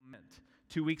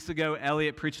2 weeks ago,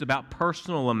 Elliot preached about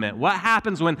personal lament. What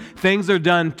happens when things are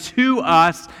done to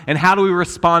us, and how do we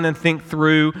respond and think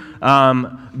through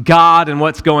God and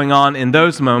what's going on in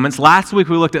those moments? Last week,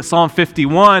 we looked at Psalm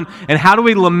 51, and how do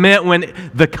we lament when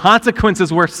the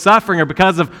consequences we're suffering are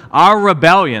because of our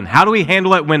rebellion? How do we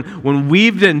handle it when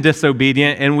we've been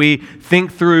disobedient, and we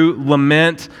think through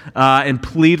lament and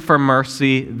plead for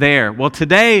mercy there? Well,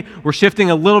 today, we're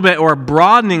shifting a little bit, or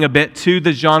broadening a bit, to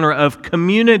the genre of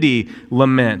community lament.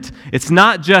 It's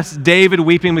not just David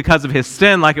weeping because of his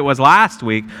sin like it was last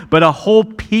week, but a whole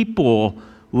people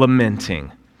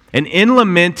lamenting. And in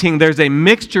lamenting, there's a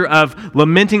mixture of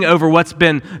lamenting over what's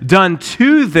been done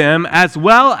to them, as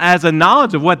well as a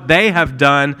knowledge of what they have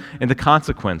done and the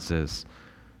consequences.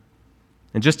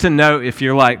 And just to note, if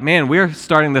you're like, man, we're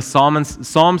starting this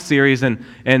Psalm series,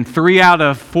 and 3 out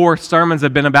of 4 sermons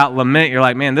have been about lament, you're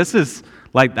like, man, this is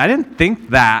like, I didn't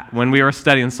think that when we were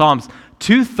studying Psalms.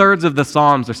 2/3 of the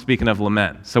Psalms are speaking of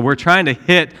lament. So we're trying to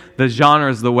hit the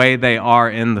genres the way they are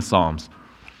in the Psalms.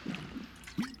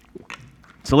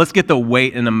 So let's get the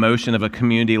weight and emotion of a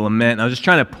community lament. I was just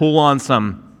trying to pull on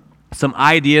some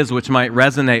ideas which might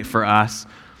resonate for us.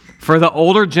 For the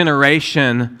older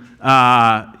generation,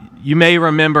 you may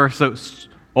remember, so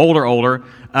older,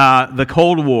 the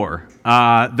Cold War.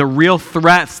 The real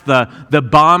threats, the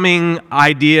bombing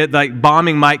idea, like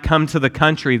bombing might come to the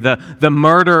country, the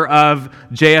murder of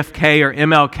JFK or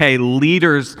MLK,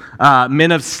 leaders,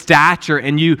 men of stature,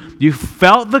 and you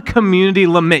felt the community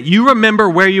lament. You remember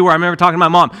where you were. I remember talking to my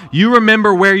mom. You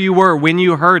remember where you were when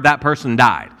you heard that person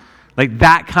died. Like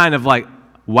that kind of like,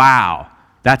 wow,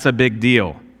 that's a big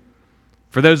deal.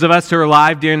 For those of us who are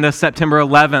alive during the September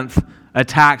 11th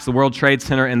attacks, the World Trade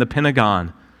Center and the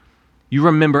Pentagon, you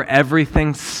remember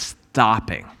everything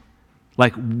stopping.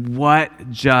 Like, what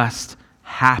just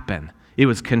happened? It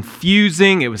was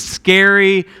confusing, it was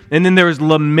scary, and then there was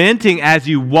lamenting as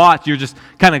you watched. You're just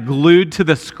kind of glued to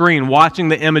the screen, watching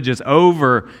the images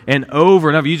over and over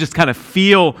and over. You just kind of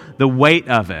feel the weight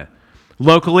of it.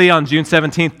 Locally, on June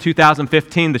 17th,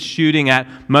 2015, the shooting at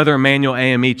Mother Emanuel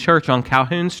AME Church on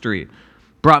Calhoun Street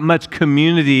brought much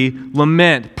community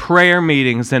lament, prayer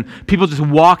meetings, and people just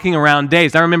walking around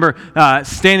dazed. I remember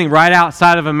standing right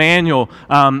outside of Emmanuel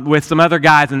with some other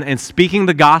guys and speaking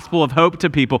the gospel of hope to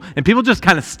people, and people just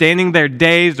kind of standing there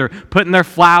dazed or putting their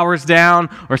flowers down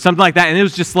or something like that, and it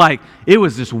was just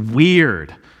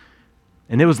weird.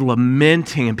 And it was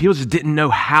lamenting, and people just didn't know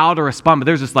how to respond, but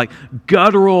there's this like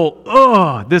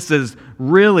guttural, this is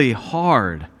really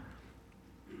hard.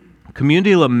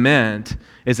 Community lament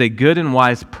is a good and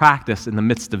wise practice in the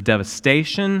midst of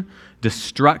devastation,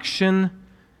 destruction,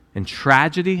 and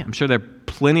tragedy. I'm sure there are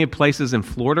plenty of places in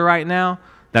Florida right now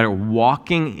that are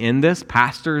walking in this,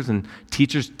 pastors and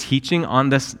teachers teaching on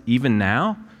this even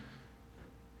now.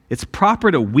 It's proper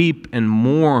to weep and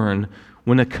mourn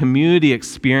when a community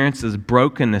experiences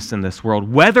brokenness in this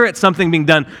world, whether it's something being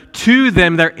done to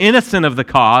them, they're innocent of the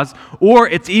cause, or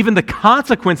it's even the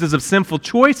consequences of sinful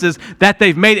choices that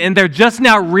they've made, and they're just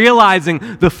now realizing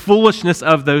the foolishness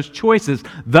of those choices.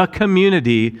 The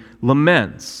community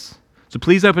laments. So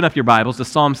please open up your Bibles to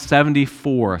Psalm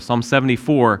 74. Psalm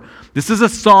 74. This is a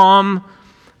psalm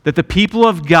that the people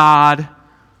of God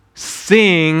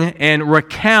sing and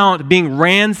recount being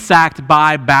ransacked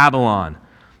by Babylon.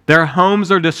 Their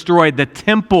homes are destroyed. The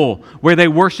temple where they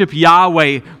worship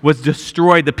Yahweh was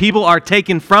destroyed. The people are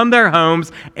taken from their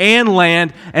homes and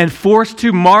land and forced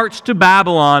to march to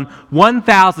Babylon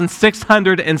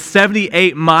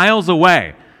 1,678 miles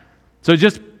away. So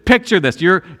just picture this.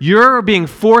 You're being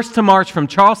forced to march from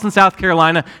Charleston, South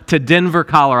Carolina to Denver,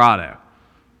 Colorado.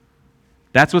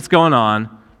 That's what's going on.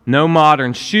 No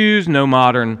modern shoes, no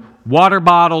modern water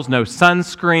bottles, no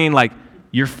sunscreen. Like,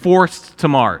 you're forced to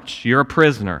march. You're a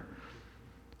prisoner.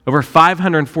 Over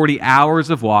 540 hours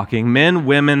of walking, men,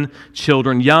 women,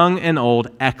 children, young and old,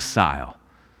 exile.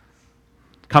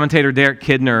 Commentator Derek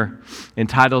Kidner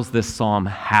entitles this psalm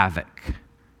Havoc.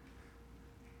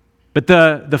 But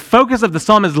the focus of the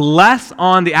psalm is less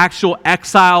on the actual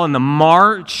exile and the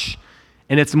march,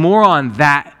 and it's more on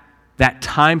that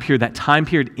time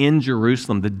period in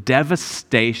Jerusalem, the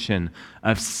devastation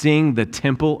of seeing the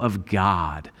temple of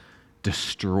God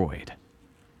destroyed.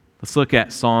 Let's look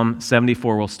at Psalm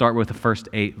 74. We'll start with the first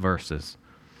 8 verses.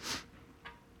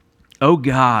 O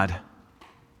God,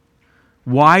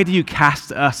 why do you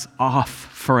cast us off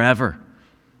forever?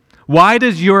 Why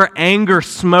does your anger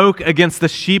smoke against the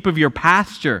sheep of your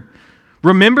pasture?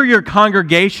 Remember your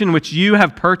congregation which you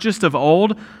have purchased of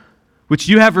old, which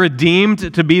you have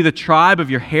redeemed to be the tribe of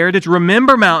your heritage.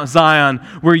 Remember Mount Zion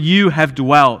where you have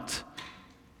dwelt.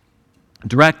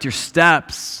 Direct your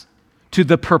steps to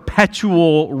the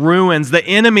perpetual ruins. The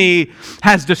enemy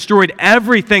has destroyed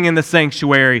everything in the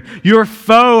sanctuary. Your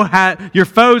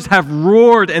foes have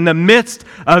roared in the midst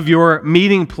of your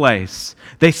meeting place.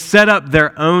 They set up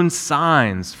their own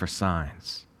signs for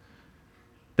signs.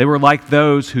 They were like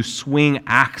those who swing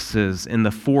axes in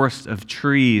the forest of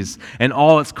trees, and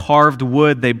all its carved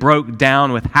wood they broke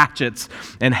down with hatchets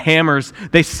and hammers.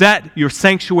 They set your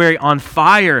sanctuary on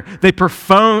fire. They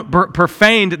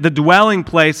profaned the dwelling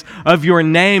place of your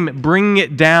name, bringing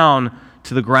it down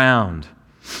to the ground.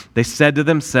 They said to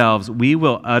themselves, "We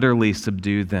will utterly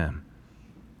subdue them."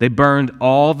 They burned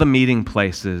all the meeting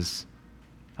places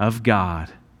of God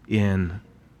in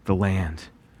the land.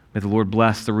 May the Lord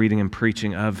bless the reading and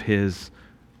preaching of His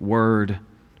Word.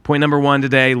 Point number 1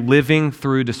 today, living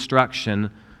through destruction.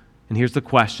 And here's the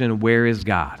question, where is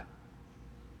God?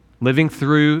 Living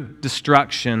through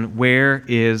destruction, where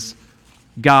is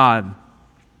God?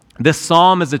 This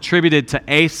psalm is attributed to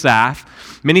Asaph.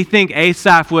 Many think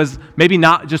Asaph was maybe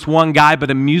not just one guy, but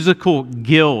a musical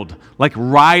guild, like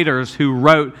writers who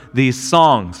wrote these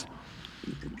songs.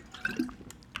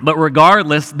 But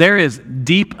regardless, there is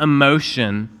deep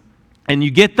emotion, and you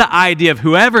get the idea of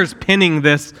whoever's penning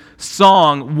this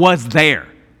song was there.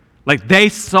 Like they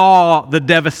saw the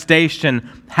devastation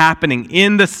happening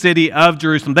in the city of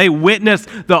Jerusalem. They witnessed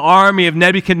the army of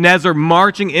Nebuchadnezzar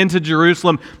marching into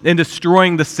Jerusalem and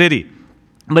destroying the city.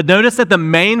 But notice that the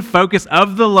main focus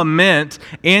of the lament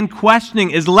and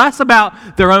questioning is less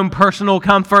about their own personal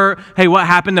comfort, hey, what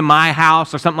happened to my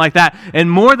house or something like that,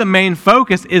 and more the main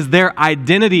focus is their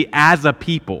identity as a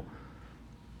people.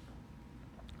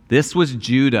 This was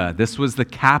Judah. This was the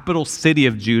capital city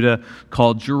of Judah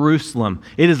called Jerusalem.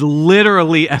 It is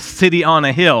literally a city on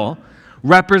a hill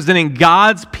representing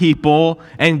God's people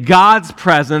and God's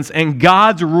presence and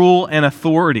God's rule and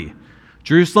authority.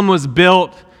 Jerusalem was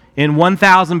built in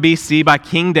 1000 BC by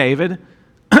King David.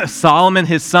 Solomon,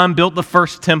 his son, built the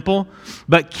first temple.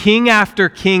 But king after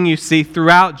king, you see,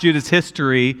 throughout Judah's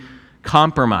history,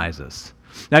 compromises.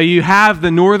 Now you have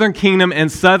the northern kingdom and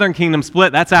southern kingdom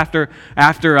split. That's after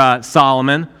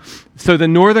Solomon. So the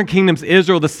northern kingdom's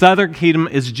Israel, the southern kingdom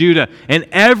is Judah. And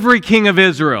every king of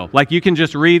Israel, like you can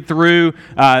just read through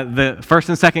the first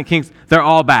and second kings, they're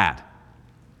all bad.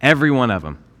 Every one of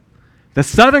them. The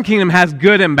southern kingdom has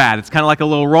good and bad. It's kind of like a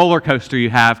little roller coaster you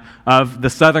have of the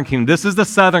southern kingdom. This is the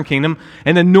southern kingdom.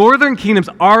 And the northern kingdom's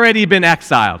already been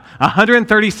exiled.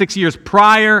 136 years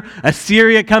prior,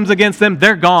 Assyria comes against them.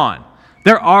 They're gone.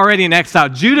 They're already in exile.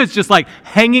 Judah's just like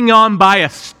hanging on by a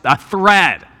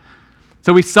thread.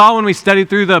 So we saw when we studied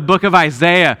through the book of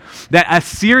Isaiah that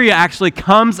Assyria actually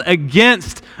comes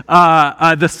against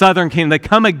the southern kingdom. They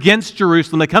come against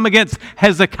Jerusalem. They come against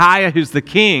Hezekiah, who's the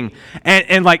king.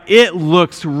 And like it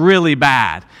looks really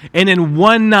bad. And in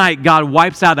one night, God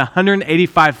wipes out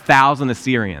 185,000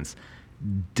 Assyrians.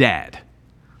 Dead.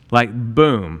 Like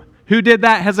boom. Who did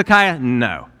that? Hezekiah?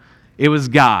 No. It was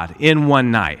God in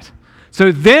one night.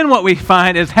 So then what we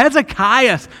find is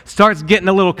Hezekiah starts getting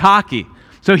a little cocky.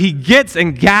 So he gets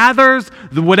and gathers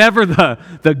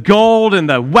the gold and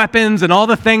the weapons and all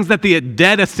the things that the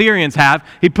dead Assyrians have.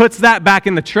 He puts that back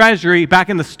in the treasury, back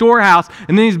in the storehouse,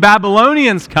 and then these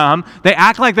Babylonians come. They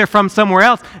act like they're from somewhere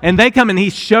else, and they come and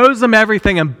he shows them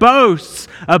everything and boasts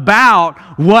about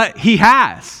what he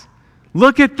has.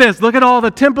 Look at this. Look at all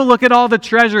the temple. Look at all the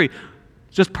treasury.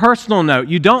 Just personal note,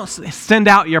 you don't send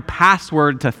out your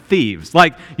password to thieves.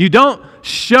 Like, you don't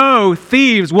show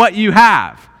thieves what you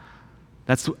have.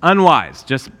 That's unwise.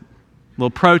 Just a little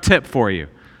pro tip for you.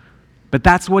 But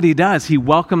that's what he does. He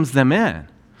welcomes them in.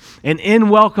 And in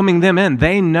welcoming them in,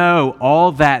 they know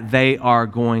all that they are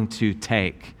going to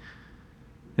take.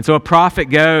 And so a prophet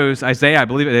goes, Isaiah, I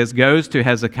believe it is, goes to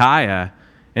Hezekiah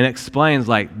and explains,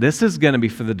 like, this is going to be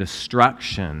for the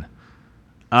destruction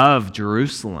of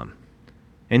Jerusalem.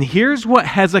 And here's what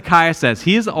Hezekiah says.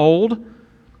 He is old,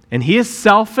 and he is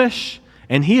selfish,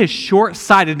 and he is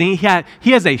short-sighted. And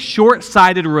he has a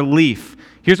short-sighted relief.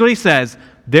 Here's what he says.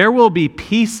 There will be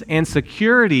peace and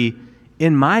security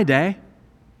in my day.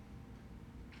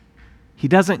 He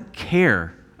doesn't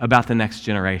care about the next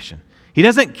generation. He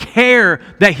doesn't care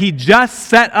that he just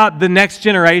set up the next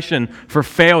generation for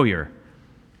failure.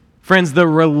 Friends, the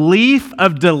relief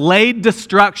of delayed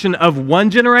destruction of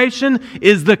one generation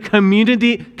is the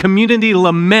community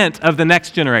lament of the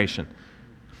next generation.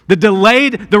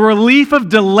 The relief of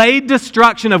delayed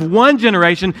destruction of one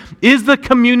generation is the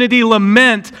community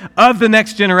lament of the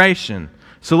next generation.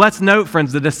 So let's note,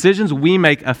 friends, the decisions we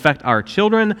make affect our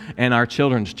children and our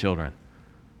children's children.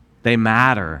 They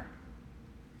matter.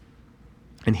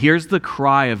 And here's the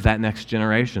cry of that next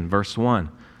generation, verse 1.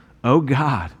 Oh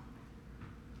God,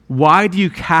 why do you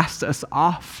cast us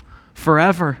off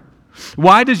forever?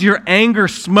 Why does your anger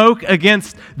smoke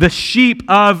against the sheep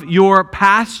of your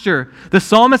pasture? The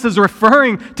psalmist is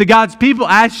referring to God's people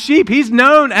as sheep. He's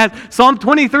known as, Psalm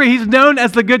 23, he's known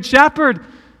as the good shepherd.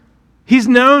 He's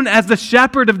known as the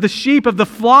shepherd of the sheep of the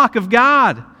flock of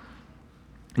God.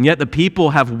 And yet the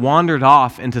people have wandered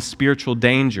off into spiritual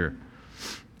danger.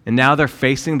 And now they're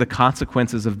facing the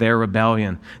consequences of their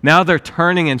rebellion. Now they're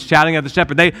turning and shouting at the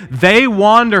shepherd. They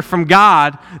wander from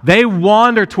God. They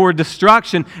wander toward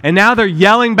destruction. And now they're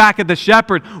yelling back at the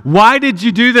shepherd, why did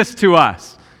you do this to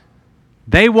us?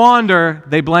 They wander,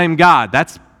 they blame God.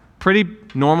 That's pretty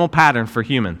normal pattern for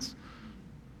humans.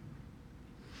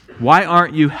 Why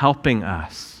aren't you helping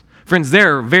us? Friends,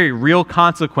 there are very real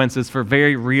consequences for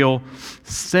very real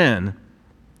sin.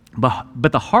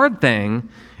 But the hard thing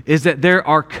is that there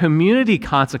are community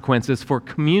consequences for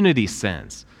community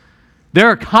sins. There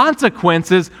are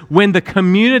consequences when the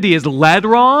community is led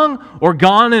wrong or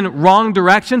gone in wrong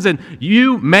directions, and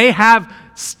you may have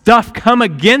stuff come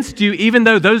against you even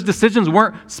though those decisions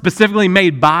weren't specifically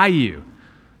made by you.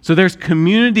 So there's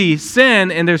community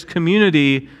sin and there's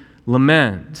community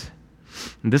lament.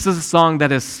 And this is a song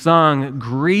that is sung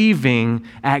grieving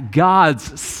at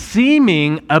God's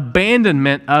seeming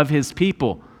abandonment of his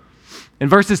people. And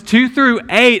verses 2 through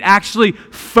 8 actually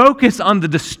focus on the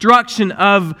destruction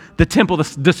of the temple.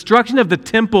 The destruction of the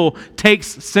temple takes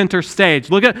center stage.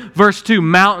 Look at verse 2,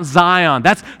 Mount Zion.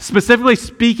 That's specifically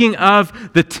speaking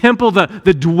of the temple,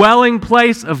 the dwelling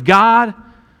place of God,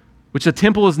 which the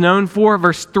temple is known for.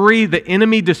 Verse 3, the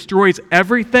enemy destroys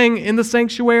everything in the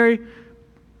sanctuary.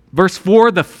 Verse 4,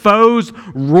 the foes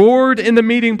roared in the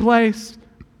meeting place.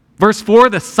 Verse 4,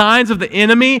 the signs of the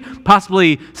enemy,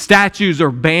 possibly statues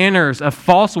or banners of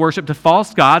false worship to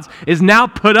false gods, is now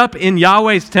put up in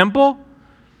Yahweh's temple.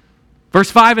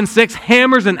 Verse 5 and 6,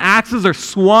 hammers and axes are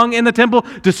swung in the temple,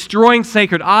 destroying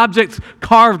sacred objects,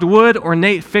 carved wood,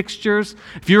 ornate fixtures.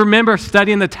 If you remember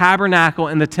studying the tabernacle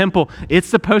and the temple, it's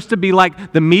supposed to be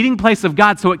like the meeting place of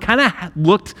God, so it kind of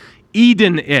looked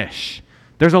Eden-ish.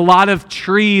 There's a lot of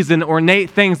trees and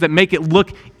ornate things that make it look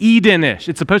Edenish.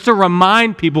 It's supposed to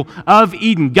remind people of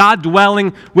Eden, God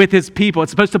dwelling with his people.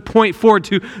 It's supposed to point forward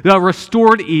to the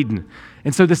restored Eden.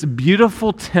 And so this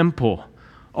beautiful temple,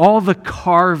 all the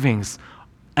carvings,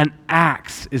 an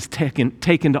axe is taken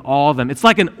to all of them. It's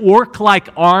like an orc-like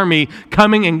army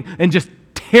coming and just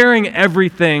tearing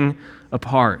everything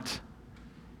apart.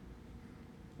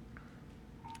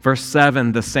 Verse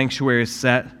 7, the sanctuary is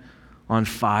set on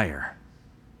fire.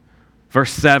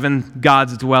 Verse 7,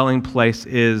 God's dwelling place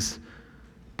is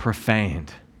profaned.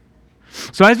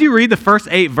 So as you read the first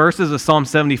 8 verses of Psalm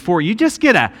 74, you just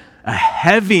get a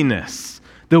heaviness,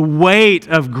 the weight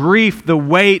of grief, the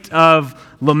weight of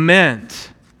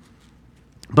lament.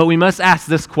 But we must ask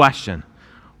this question: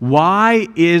 why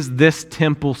is this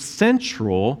temple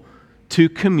central to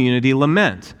community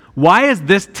lament? Why is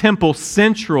this temple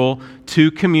central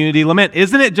to community lament?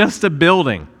 Isn't it just a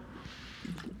building?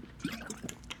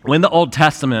 In the Old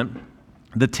Testament,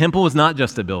 the temple was not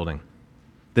just a building.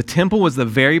 The temple was the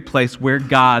very place where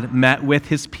God met with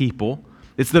his people.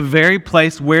 It's the very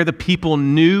place where the people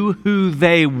knew who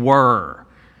they were.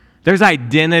 There's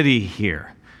identity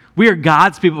here. We are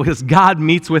God's people because God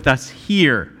meets with us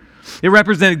here. It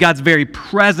represented God's very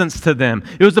presence to them.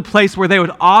 It was a place where they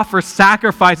would offer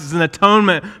sacrifices and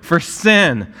atonement for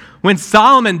sin. When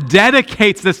Solomon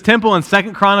dedicates this temple in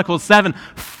 2 Chronicles 7,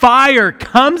 fire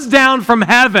comes down from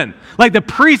heaven. Like the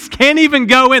priests can't even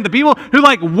go in. The people who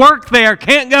work there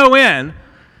can't go in.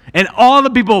 And all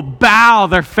the people bow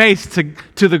their face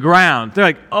to the ground. They're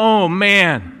like, oh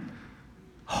man.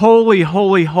 Holy,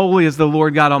 holy, holy is the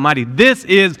Lord God Almighty. This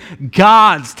is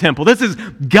God's temple. This is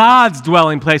God's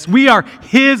dwelling place. We are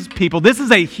his people. This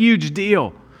is a huge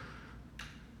deal.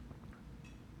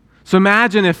 So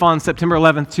imagine if on September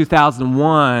 11th,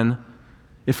 2001,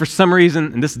 if for some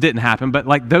reason, and this didn't happen,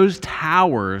 but those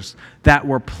towers that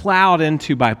were plowed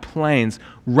into by planes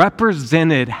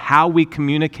represented how we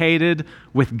communicated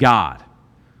with God.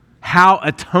 How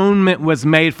atonement was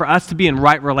made for us to be in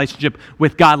right relationship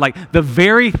with God. The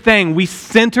very thing we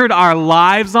centered our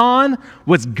lives on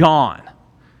was gone.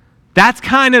 That's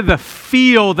kind of the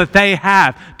feel that they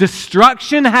have.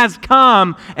 Destruction has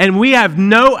come, and we have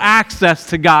no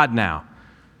access to God now.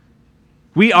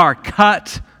 We are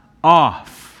cut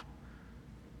off.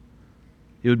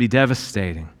 It would be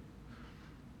devastating.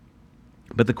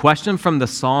 But the question from the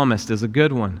psalmist is a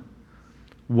good one.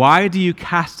 Why do you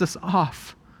cast us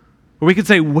off? Or we could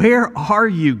say, where are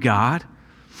you, God?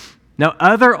 Now,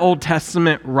 other Old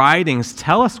Testament writings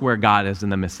tell us where God is in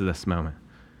the midst of this moment.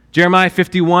 Jeremiah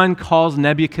 51 calls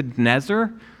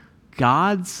Nebuchadnezzar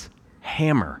God's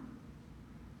hammer.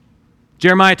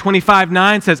 Jeremiah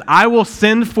 25:9 says, I will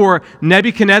send for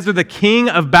Nebuchadnezzar, the king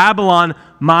of Babylon,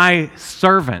 my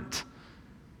servant.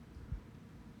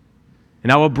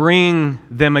 And I will bring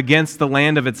them against the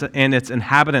land of its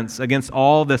inhabitants, against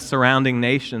all the surrounding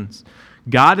nations.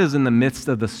 God is in the midst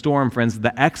of the storm, friends.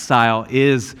 The exile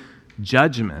is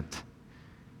judgment.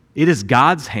 It is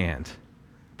God's hand.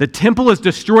 The temple is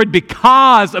destroyed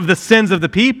because of the sins of the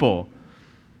people.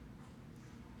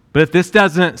 But if this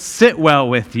doesn't sit well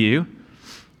with you,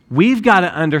 we've got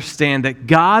to understand that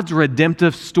God's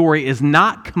redemptive story is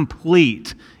not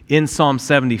complete in Psalm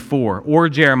 74 or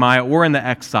Jeremiah or in the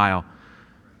exile.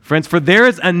 Friends, for there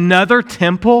is another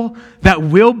temple that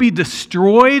will be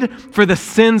destroyed for the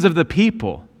sins of the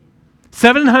people.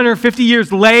 750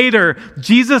 years later,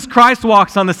 Jesus Christ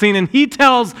walks on the scene and he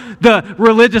tells the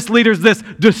religious leaders this,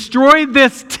 destroy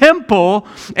this temple,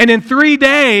 and in 3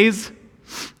 days,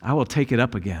 I will take it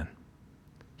up again.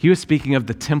 He was speaking of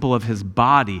the temple of his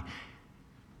body,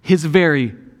 his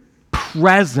very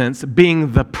presence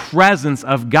being the presence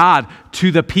of God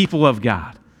to the people of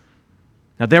God.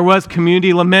 Now, there was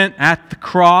community lament at the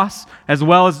cross, as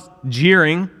well as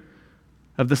jeering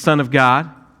of the Son of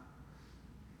God.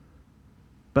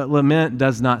 But lament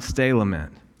does not stay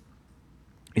lament.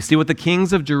 You see, what the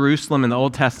kings of Jerusalem in the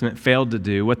Old Testament failed to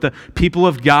do, what the people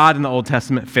of God in the Old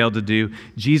Testament failed to do,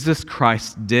 Jesus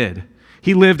Christ did.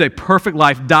 He lived a perfect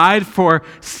life, died for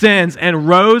sins, and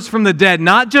rose from the dead,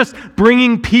 not just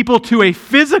bringing people to a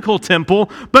physical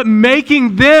temple, but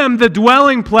making them the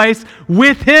dwelling place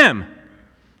with him.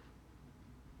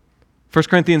 1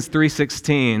 Corinthians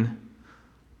 3:16,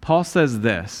 Paul says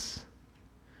this,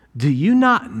 do you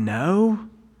not know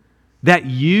that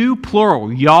you,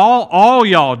 plural, y'all, all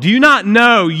y'all, do you not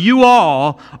know you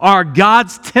all are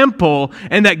God's temple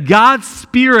and that God's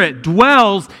Spirit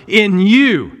dwells in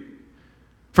you?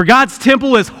 For God's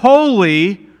temple is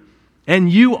holy,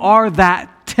 and you are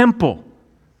that temple.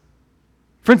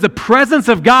 Friends, the presence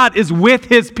of God is with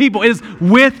his people, is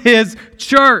with his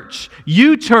church.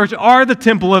 You, church, are the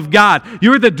temple of God.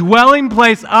 You're the dwelling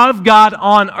place of God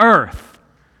on earth.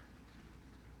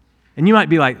 And you might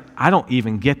be like, I don't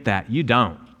even get that. You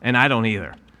don't, and I don't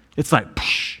either. It's like,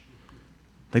 psh.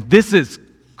 Like this is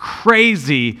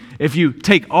crazy. If you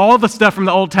take all the stuff from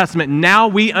the Old Testament, now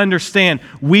we understand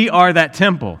we are that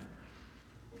temple.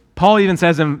 Paul even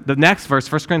says in the next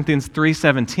verse, 1 Corinthians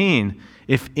 3:17,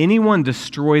 if anyone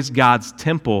destroys God's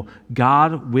temple,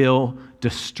 God will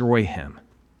destroy him.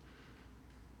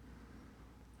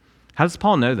 How does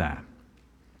Paul know that?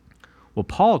 Well,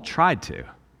 Paul tried to.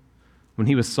 When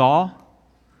he was Saul,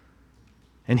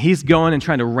 and he's going and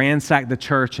trying to ransack the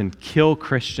church and kill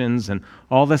Christians and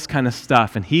all this kind of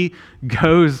stuff, and he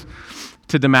goes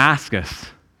to Damascus,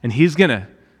 and he's going to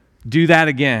do that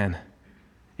again.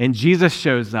 And Jesus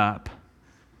shows up,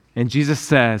 and Jesus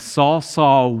says, Saul,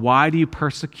 Saul, why do you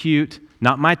persecute,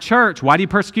 not my church? Why do you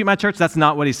persecute my church? That's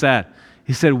not what he said.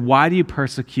 He said, why do you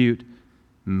persecute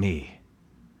me?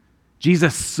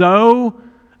 Jesus so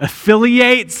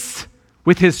affiliates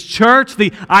with his church,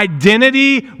 the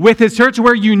identity with his church.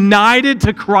 We're united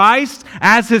to Christ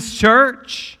as his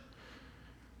church.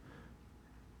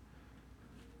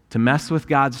 To mess with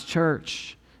God's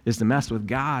church is to mess with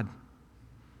God.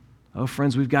 Oh,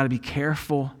 friends, we've got to be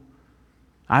careful.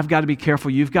 I've got to be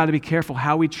careful. You've got to be careful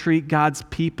how we treat God's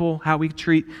people, how we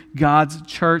treat God's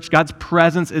church. God's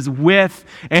presence is with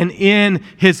and in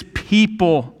his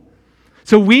people.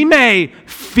 So we may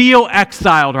feel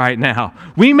exiled right now.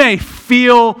 We may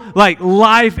feel like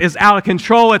life is out of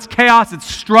control. It's chaos, it's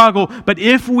struggle. But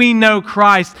if we know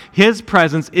Christ, his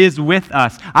presence is with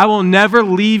us. I will never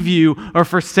leave you or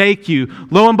forsake you.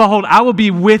 Lo and behold, I will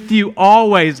be with you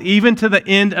always, even to the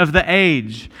end of the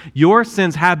age. Your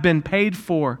sins have been paid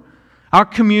for. Our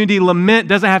community lament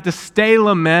doesn't have to stay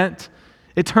lament.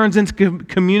 It turns into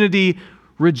community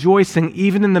rejoicing,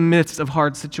 even in the midst of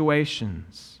hard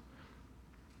situations.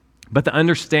 But the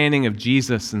understanding of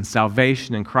Jesus and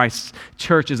salvation in Christ's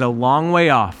church is a long way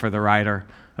off for the writer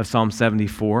of Psalm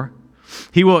 74.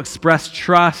 He will express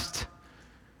trust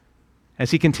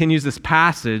as he continues this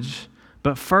passage,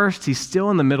 but first, he's still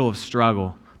in the middle of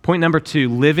struggle. Point number 2,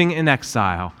 living in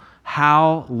exile.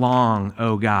 How long,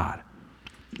 O God?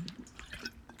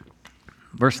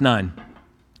 Verse 9.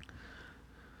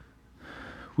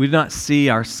 We do not see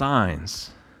our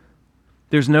signs.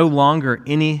 There's no longer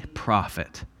any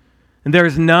prophet. And there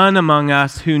is none among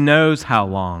us who knows how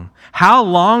long. How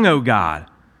long, O God?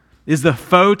 Is the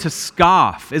foe to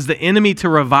scoff? Is the enemy to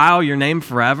revile your name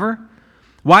forever?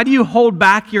 Why do you hold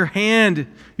back your hand,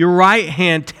 your right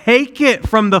hand? Take it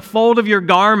from the fold of your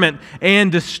garment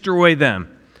and destroy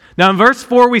them. Now in verse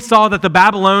 4, we saw that the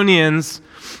Babylonians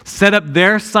set up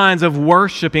their signs of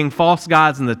worshiping false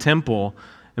gods in the temple.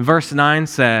 And verse 9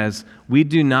 says, we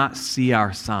do not see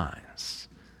our signs.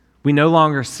 We no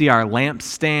longer see our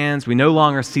lampstands. We no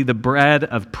longer see the bread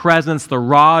of presence, the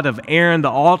rod of Aaron, the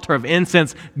altar of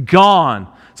incense,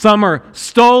 gone. Some are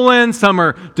stolen, some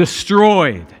are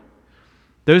destroyed.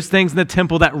 Those things in the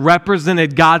temple that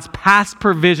represented God's past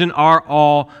provision are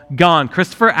all gone.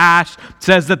 Christopher Ash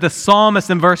says that the psalmist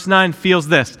in verse 9 feels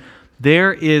this: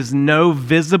 there is no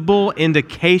visible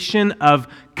indication of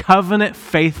covenant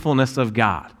faithfulness of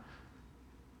God.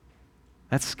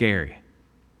 That's scary.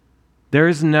 There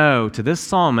is no, to this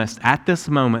psalmist at this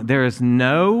moment, there is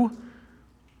no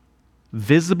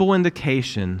visible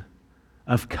indication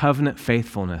of covenant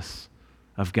faithfulness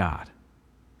of God.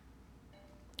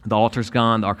 The altar's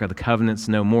gone, the Ark of the Covenant's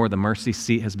no more, the mercy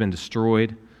seat has been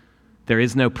destroyed. There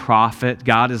is no prophet.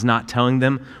 God is not telling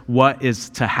them what is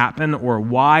to happen or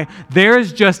why. There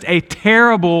is just a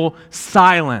terrible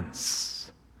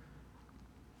silence.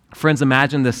 Friends,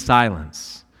 imagine this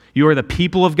silence. You are the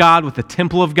people of God with the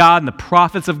temple of God and the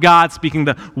prophets of God speaking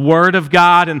the word of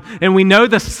God. And we know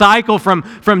the cycle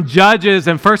from Judges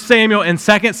and 1 Samuel and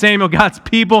 2 Samuel. God's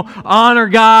people honor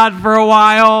God for a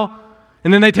while,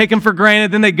 and then they take him for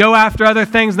granted. Then they go after other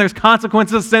things, and there's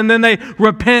consequences, and then they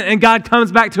repent, and God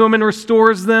comes back to them and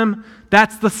restores them.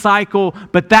 That's the cycle,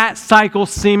 but that cycle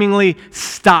seemingly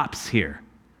stops here.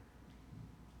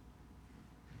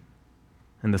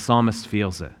 And the psalmist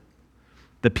feels it.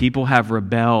 The people have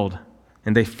rebelled,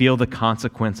 and they feel the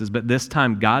consequences, but this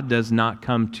time God does not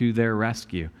come to their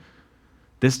rescue.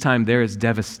 This time there is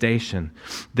devastation.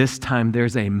 This time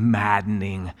there's a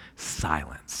maddening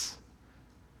silence.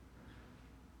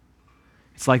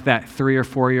 It's like that 3 or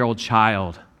 4-year-old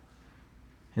child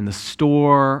in the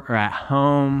store or at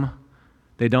home.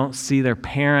 They don't see their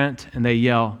parent, and they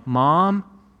yell, "Mom?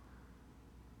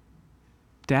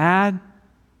 Dad?"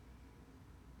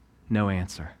 No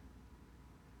answer.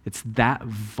 It's that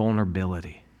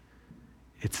vulnerability.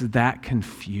 It's that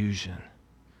confusion.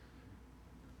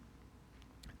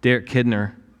 Derek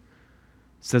Kidner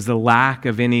says the lack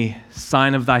of any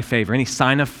sign of thy favor, any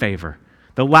sign of favor,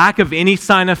 the lack of any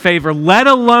sign of favor, let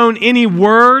alone any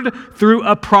word through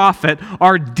a prophet,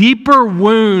 are deeper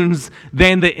wounds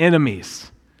than the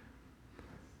enemy's.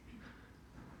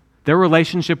 Their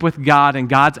relationship with God and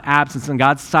God's absence and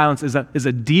God's silence is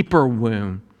a deeper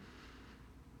wound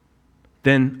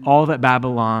than all that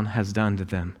Babylon has done to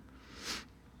them.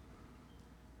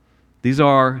 These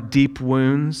are deep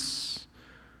wounds.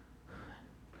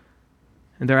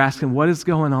 And they're asking, what is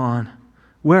going on?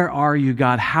 Where are you,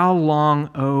 God? How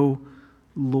long, O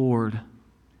Lord?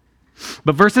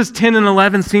 But verses 10 and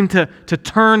 11 seem to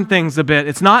turn things a bit.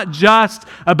 It's not just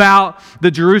about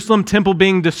the Jerusalem temple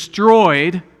being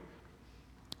destroyed.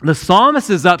 The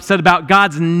psalmist is upset about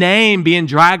God's name being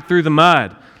dragged through the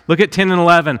mud. Look at 10 and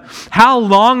 11. How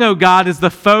long, O God, is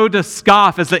the foe to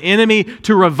scoff, is the enemy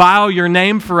to revile your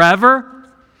name forever?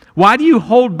 Why do you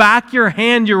hold back your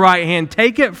hand, your right hand?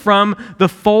 Take it from the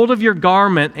fold of your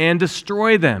garment and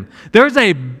destroy them. There's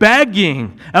a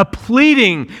begging, a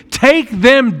pleading. Take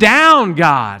them down,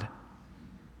 God.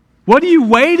 What are you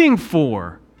waiting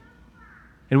for?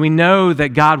 And we know that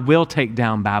God will take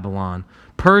down Babylon.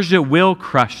 Persia will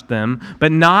crush them,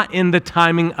 but not in the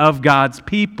timing of God's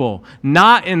people.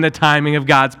 Not in the timing of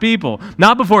God's people.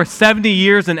 Not before 70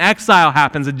 years in exile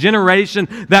happens. A generation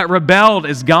that rebelled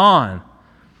is gone.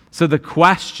 So the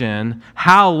question,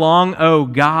 how long, O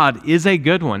God, is a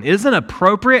good one. Is an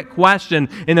appropriate question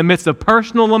in the midst of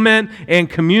personal lament and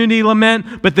community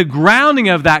lament. But the grounding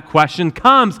of that question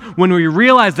comes when we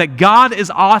realize that God is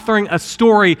authoring a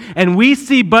story and we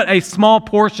see but a small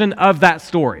portion of that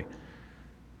story.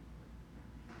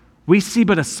 We see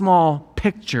but a small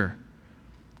picture.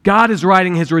 God is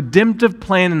writing his redemptive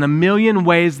plan in a million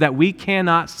ways that we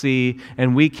cannot see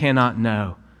and we cannot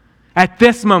know. At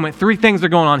this moment, 3 things are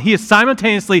going on. He is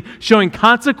simultaneously showing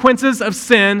consequences of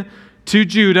sin to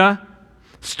Judah,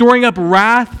 storing up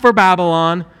wrath for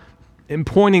Babylon, and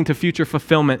pointing to future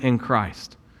fulfillment in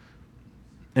Christ,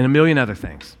 and a million other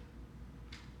things.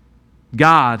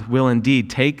 God will indeed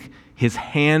take his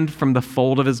hand from the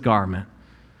fold of his garment.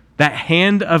 That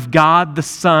hand of God the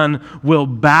Son will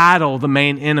battle the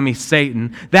main enemy,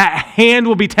 Satan. That hand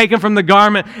will be taken from the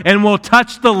garment and will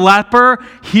touch the leper,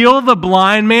 heal the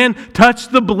blind man, touch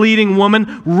the bleeding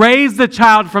woman, raise the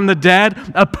child from the dead,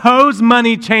 oppose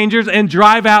money changers, and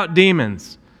drive out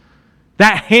demons.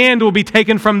 That hand will be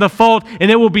taken from the fold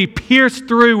and it will be pierced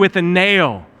through with a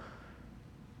nail.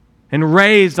 and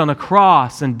raised on a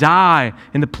cross and die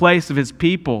in the place of his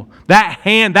people. That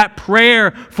hand, that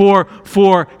prayer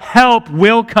for help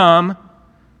will come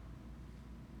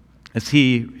as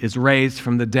he is raised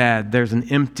from the dead. There's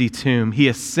an empty tomb. He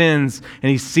ascends and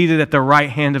he's seated at the right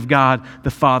hand of God,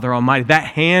 the Father Almighty. That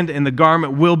hand and the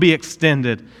garment will be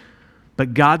extended.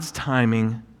 But God's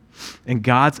timing and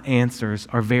God's answers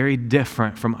are very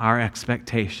different from our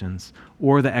expectations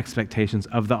or the expectations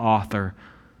of the author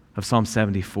of Psalm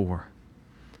 74.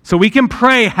 So we can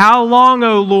pray, "How long,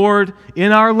 O Lord?"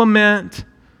 in our lament,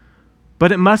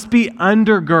 but it must be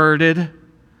undergirded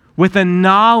with a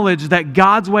knowledge that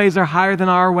God's ways are higher than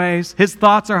our ways. His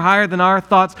thoughts are higher than our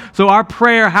thoughts. So our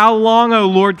prayer, "How long, O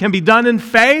Lord?" can be done in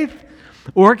faith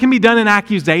or it can be done in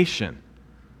accusation.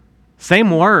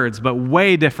 Same words, but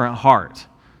way different heart.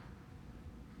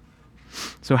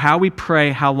 So how we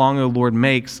pray, "How long, O Lord?"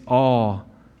 makes all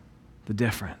the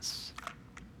difference.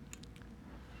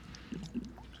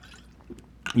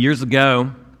 Years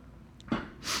ago,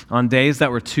 on days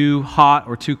that were too hot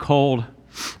or too cold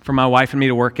for my wife and me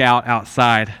to work out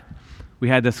outside, we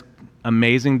had this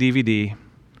amazing DVD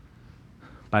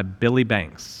by Billy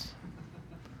Banks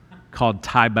called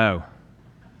Tybo.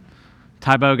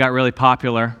 Tybo got really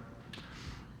popular,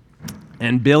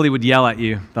 and Billy would yell at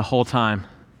you the whole time.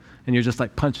 And you're just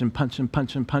like punching,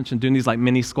 doing these like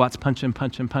mini squats, punching.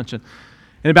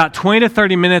 And about 20 to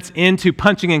 30 minutes into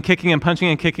punching and kicking and punching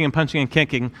and kicking and punching and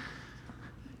kicking,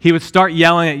 he would start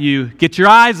yelling at you, "Get your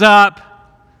eyes up.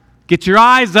 Get your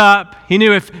eyes up." He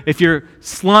knew if you're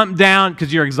slumped down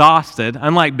because you're exhausted,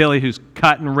 unlike Billy who's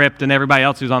cut and ripped and everybody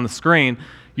else who's on the screen,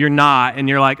 you're not, and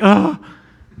you're like, "Oh."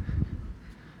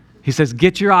 He says,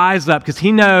 "Get your eyes up," because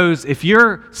he knows if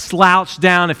you're slouched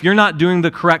down, if you're not doing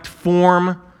the correct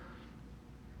form,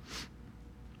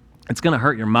 it's going to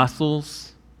hurt your muscles.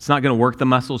 It's not going to work the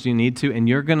muscles you need to, and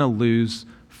you're going to lose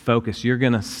focus. You're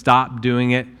going to stop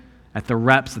doing it at the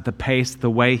reps, at the pace,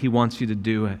 the way he wants you to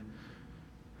do it.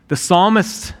 The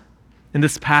psalmist in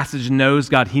this passage knows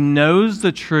God. He knows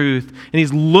the truth, and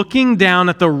he's looking down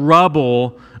at the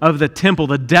rubble of the temple,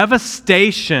 the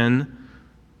devastation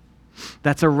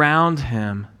that's around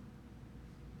him.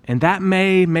 And that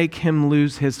may make him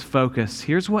lose his focus.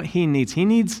 Here's what he needs. He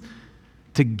needs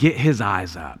to get his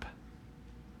eyes up.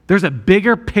 There's a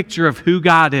bigger picture of who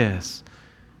God is.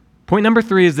 Point number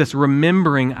 3 is this: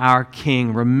 remembering our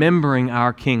King. Remembering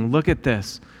our King. Look at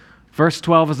this. Verse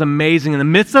 12 is amazing. In the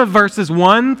midst of verses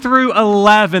 1 through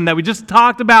 11 that we just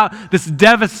talked about, this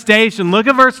devastation, look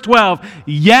at verse 12.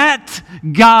 "Yet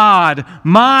God,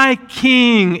 my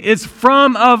King, is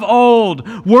from of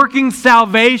old, working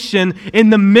salvation in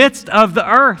the midst of the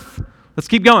earth." Let's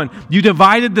keep going. "You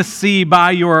divided the sea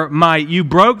by your might. You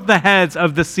broke the heads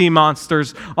of the sea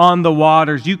monsters on the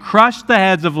waters. You crushed the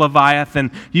heads of Leviathan.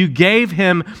 You gave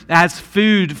him as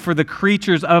food for the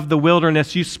creatures of the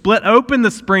wilderness. You split open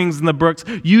the springs and the brooks.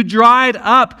 You dried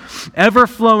up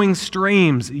ever-flowing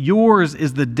streams. Yours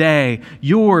is the day,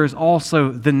 yours also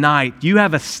the night. You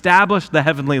have established the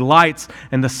heavenly lights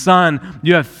and the sun.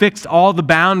 You have fixed all the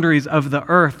boundaries of the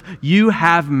earth. You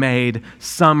have made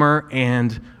summer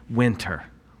and winter."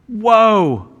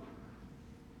 Whoa!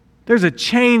 There's a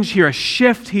change here, a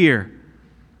shift here.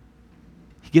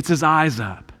 He gets his eyes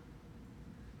up.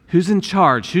 Who's in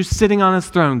charge? Who's sitting on his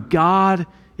throne? God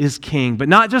is King. But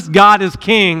not just God is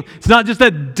King. It's not just a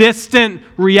distant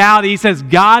reality. He says,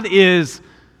 God is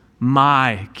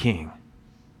my King.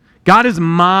 God is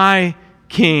my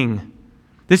King.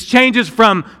 This changes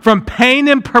from pain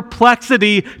and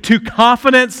perplexity to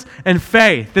confidence and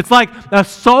faith. It's like a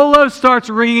solo starts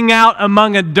ringing out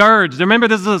among a dirge. Remember,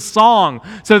 this is a song.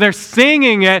 So they're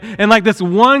singing it, and like this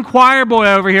one choir boy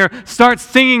over here starts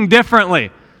singing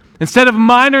differently. Instead of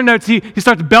minor notes, he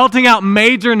starts belting out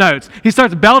major notes. He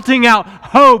starts belting out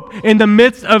hope in the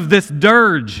midst of this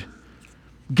dirge.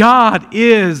 God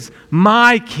is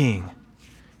my King.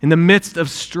 In the midst of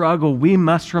struggle, we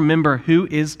must remember who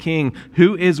is King,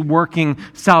 who is working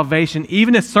salvation.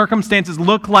 Even if circumstances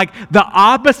look like the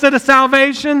opposite of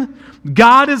salvation,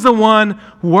 God is the one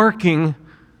working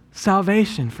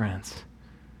salvation, friends.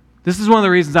 This is one of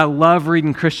the reasons I love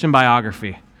reading Christian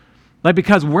biography.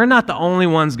 Because we're not the only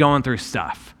ones going through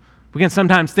stuff. We can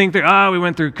sometimes think through, we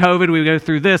went through COVID, we go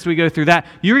through this, we go through that.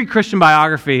 You read Christian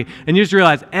biography, and you just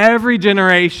realize every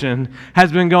generation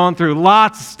has been going through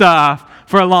lots of stuff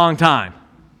for a long time.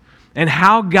 And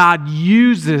how God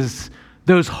uses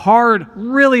those hard,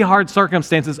 really hard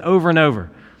circumstances over and over.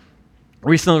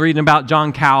 Recently reading about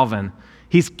John Calvin.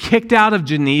 He's kicked out of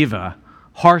Geneva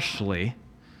harshly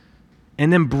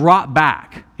and then brought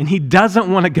back. And he doesn't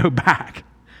want to go back.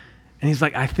 And he's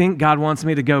like, I think God wants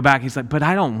me to go back. He's like, but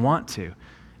I don't want to.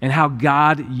 and how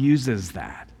God uses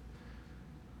that.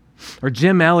 Or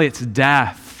Jim Elliot's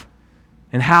death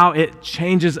and how it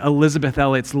changes Elizabeth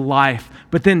Elliot's life,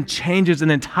 but then changes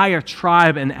an entire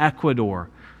tribe in Ecuador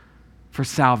for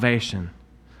salvation.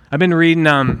 I've been reading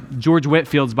George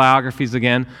Whitfield's biographies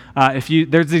again.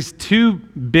 There's these two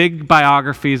big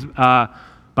biographies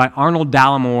by Arnold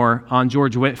Dallimore on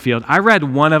George Whitfield. I read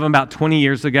one of them about 20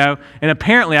 years ago, and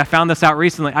apparently I found this out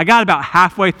recently. I got about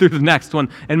halfway through the next one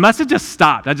and must have just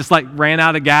stopped. I just ran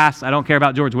out of gas. I don't care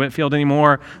about George Whitfield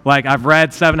anymore. I've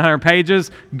read 700 pages,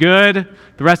 good.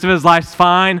 The rest of his life's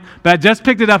fine. But I just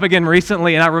picked it up again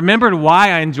recently, and I remembered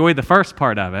why I enjoyed the first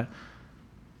part of it.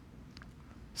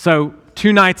 So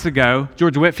 2 nights ago,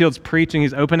 George Whitfield's preaching.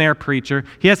 He's open-air preacher.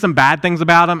 He has some bad things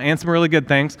about him and some really good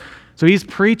things. So he's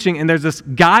preaching, and there's this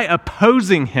guy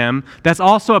opposing him that's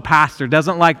also a pastor,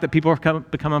 doesn't like that people are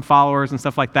becoming followers and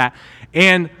stuff like that.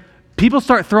 And people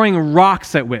start throwing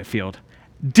rocks at Whitfield.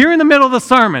 During the middle of the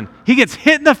sermon, he gets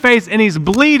hit in the face, and he's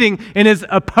bleeding, and his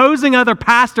opposing other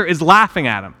pastor is laughing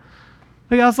at him.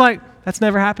 I was like, that's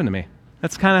never happened to me.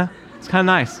 It's kind of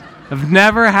nice. I've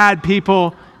never had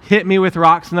people hit me with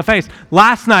rocks in the face.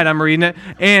 Last night I'm reading it,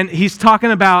 and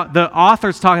the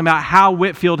author's talking about how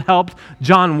Whitfield helped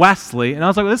John Wesley, and I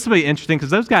was like, well, this will be interesting because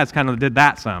those guys kind of did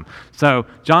that some. So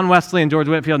John Wesley and George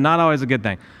Whitfield, not always a good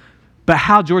thing. But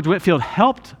how George Whitfield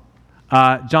helped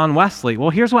John Wesley.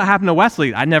 Well, here's what happened to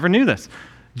Wesley. I never knew this.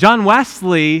 John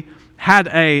Wesley had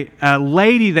a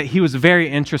lady that he was very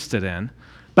interested in,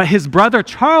 but his brother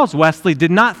Charles Wesley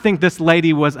did not think this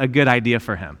lady was a good idea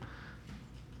for him.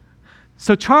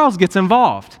 So Charles gets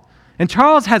involved. And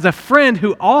Charles has a friend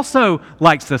who also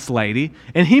likes this lady,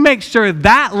 and he makes sure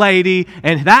that lady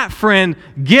and that friend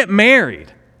get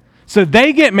married. So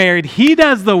they get married, he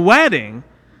does the wedding,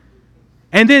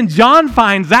 and then John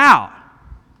finds out.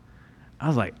 I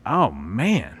was like, oh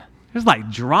man, there's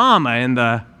drama in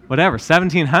the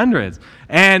 1700s.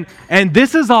 And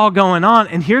this is all going on,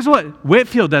 and here's what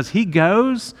Whitfield does. He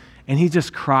goes and he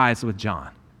just cries with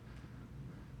John.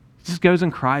 He just goes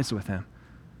and cries with him.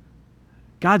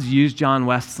 God's used John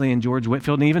Wesley and George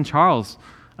Whitfield and even Charles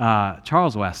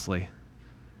Wesley.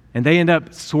 And they end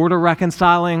up sort of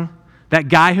reconciling. That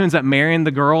guy who ends up marrying the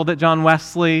girl that John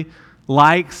Wesley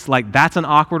likes, that's an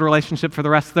awkward relationship for the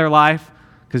rest of their life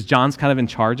because John's kind of in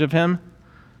charge of him.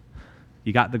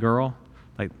 You got the girl?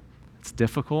 It's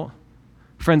difficult.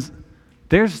 Friends,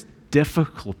 there's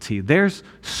difficulty. There's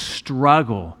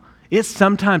struggle. It's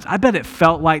sometimes, I bet it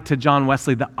felt like to John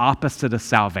Wesley the opposite of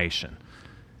salvation.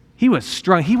 He was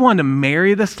strong. He wanted to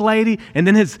marry this lady, and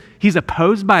then he's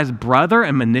opposed by his brother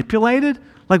and manipulated.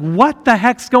 What the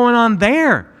heck's going on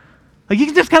there? You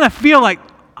can just kind of feel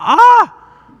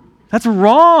that's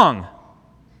wrong.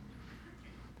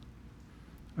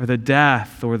 Or the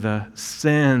death or the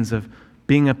sins of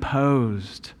being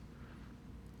opposed.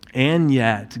 And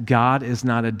yet, God is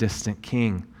not a distant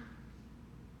king.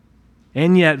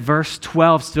 And yet, verse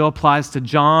 12 still applies to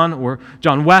John or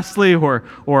John Wesley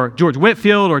or George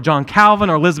Whitfield or John Calvin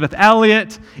or Elizabeth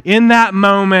Elliot. In that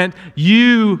moment,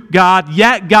 you, God,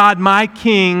 yet God, my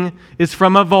King, is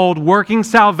from of old, working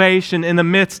salvation in the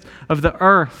midst of the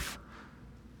earth.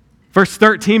 Verse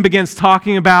 13 begins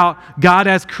talking about God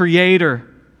as creator.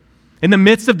 In the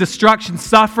midst of destruction,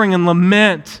 suffering, and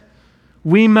lament,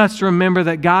 we must remember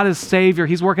that God is Savior.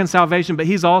 He's working salvation, but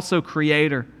He's also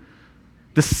creator.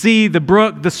 The sea, the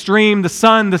brook, the stream, the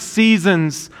sun, the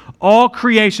seasons, all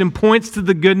creation points to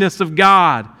the goodness of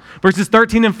God. Verses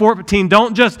 13 and 14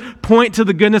 don't just point to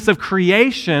the goodness of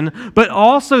creation, but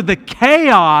also the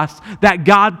chaos that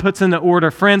God puts into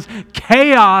order. Friends,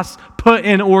 chaos put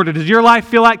in order. Does your life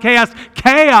feel like chaos?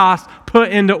 Chaos put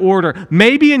into order.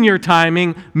 Maybe in your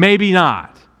timing, maybe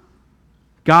not.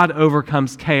 God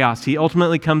overcomes chaos. He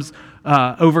ultimately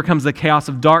overcomes the chaos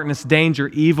of darkness, danger,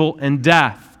 evil, and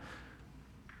death.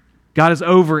 God is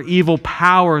over evil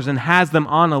powers and has them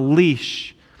on a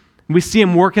leash. We see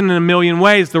Him working in a million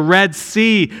ways. The Red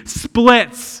Sea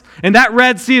splits, and that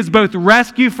Red Sea is both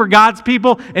rescue for God's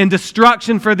people and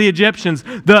destruction for the Egyptians.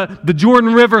 The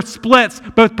Jordan River splits,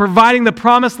 both providing the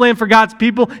promised land for God's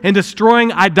people and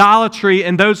destroying idolatry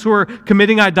and those who are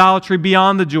committing idolatry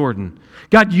beyond the Jordan.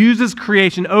 God uses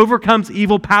creation, overcomes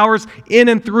evil powers in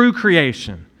and through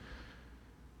creation.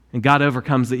 And God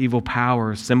overcomes the evil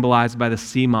powers symbolized by the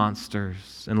sea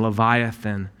monsters and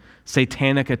Leviathan,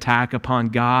 satanic attack upon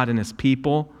God and His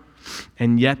people.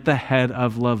 And yet the head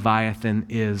of Leviathan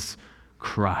is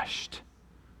crushed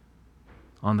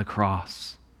on the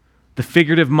cross. The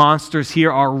figurative monsters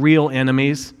here are real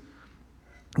enemies.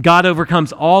 God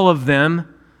overcomes all of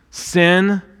them,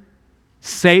 sin,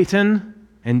 Satan,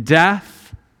 and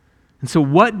death. And so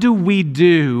what do we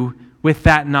do with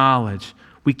that knowledge?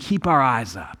 We keep our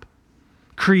eyes up.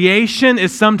 Creation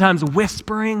is sometimes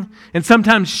whispering and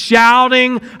sometimes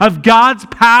shouting of God's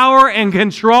power and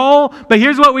control. But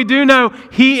here's what we do know.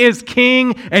 He is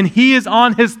king and he is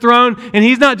on his throne. And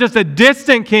he's not just a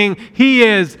distant king. He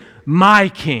is my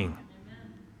king.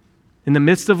 In the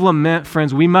midst of lament,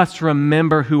 friends, we must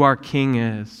remember who our king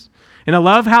is. And I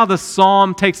love how the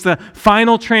psalm takes the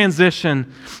final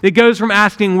transition. It goes from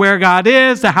asking where God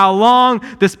is to how long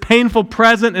this painful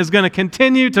present is going to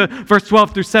continue to verse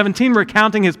 12 through 17,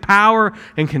 recounting his power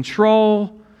and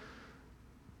control.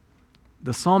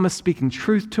 The psalmist speaking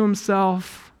truth to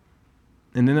himself,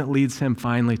 and then it leads him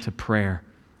finally to prayer.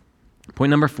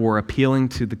 Point number 4, appealing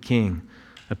to the king.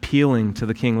 Appealing to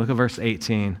the king. Look at verse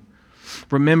 18.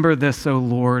 Remember this, O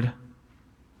Lord,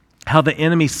 how the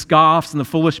enemy scoffs and the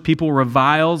foolish people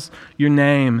reviles your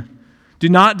name. Do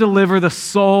not deliver the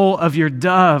soul of your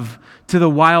dove to the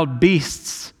wild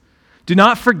beasts. Do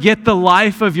not forget the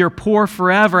life of your poor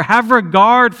forever. Have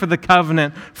regard for the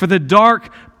covenant, for the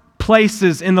dark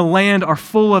places in the land are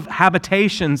full of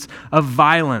habitations of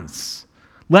violence.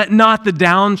 Let not the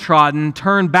downtrodden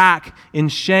turn back in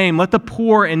shame. Let the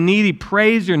poor and needy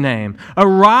praise your name.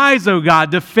 Arise, O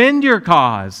God, defend your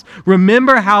cause.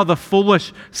 Remember how the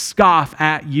foolish scoff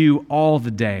at you all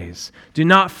the days. Do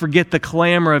not forget the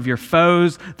clamor of your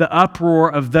foes, the uproar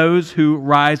of those who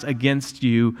rise against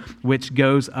you, which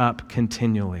goes up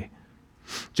continually.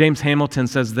 James Hamilton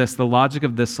says this, the logic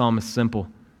of this psalm is simple.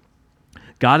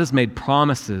 God has made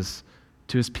promises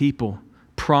to his people,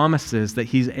 promises that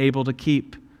he's able to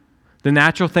keep. The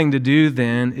natural thing to do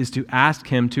then is to ask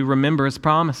him to remember his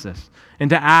promises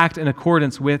and to act in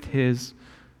accordance with his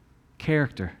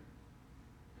character.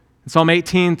 In Psalm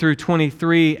 18 through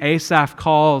 23, Asaph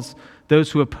calls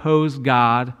those who oppose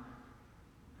God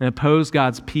and oppose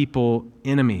God's people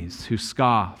enemies who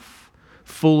scoff,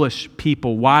 foolish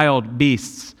people, wild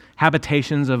beasts,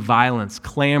 habitations of violence,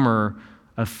 clamor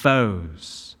of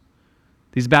foes.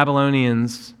 These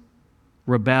Babylonians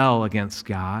rebel against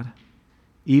God,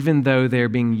 even though they're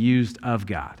being used of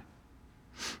God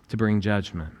to bring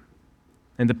judgment.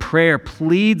 And the prayer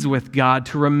pleads with God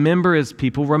to remember his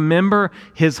people, remember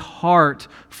his heart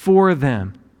for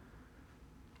them.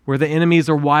 Where the enemies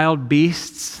are wild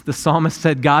beasts, the psalmist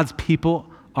said, God's people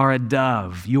are a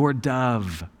dove, your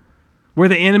dove. Where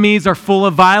the enemies are full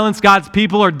of violence, God's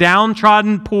people are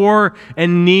downtrodden, poor,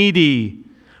 and needy.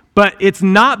 But it's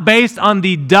not based on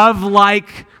the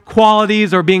dove-like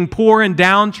qualities or being poor and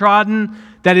downtrodden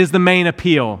that is the main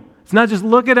appeal. It's not just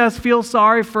look at us, feel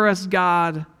sorry for us,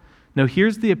 God. No,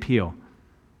 here's the appeal.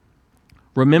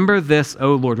 Remember this,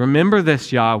 O Lord. Remember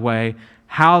this, Yahweh,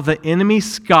 how the enemy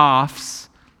scoffs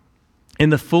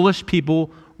and the foolish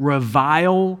people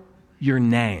revile your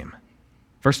name.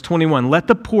 Verse 21, let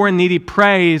the poor and needy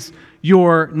praise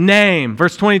your name.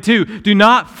 Verse 22, do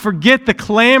not forget the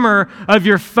clamor of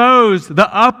your foes,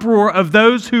 the uproar of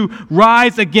those who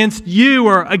rise against you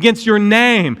or against your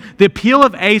name. The appeal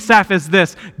of Asaph is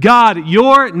this, God,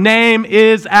 your name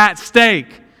is at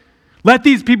stake. Let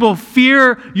these people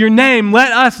fear your name.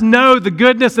 Let us know the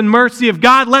goodness and mercy of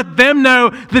God. Let them know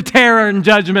the terror and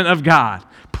judgment of God.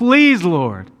 Please,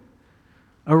 Lord,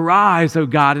 arise, O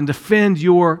God, and defend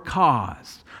your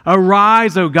cause.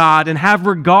 Arise, O God, and have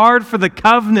regard for the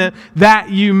covenant that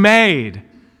you made.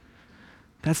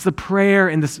 That's the prayer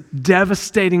in this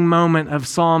devastating moment of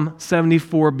Psalm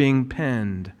 74 being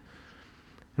penned.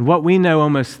 And what we know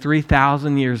almost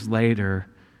 3,000 years later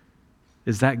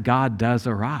is that God does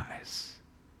arise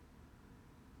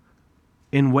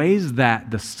in ways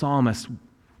that the psalmist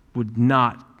would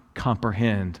not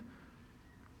comprehend.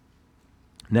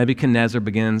 Nebuchadnezzar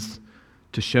begins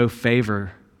to show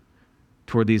favor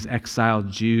toward these exiled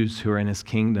Jews who are in his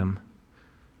kingdom.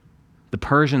 The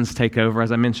Persians take over,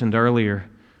 as I mentioned earlier,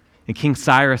 and King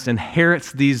Cyrus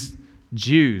inherits these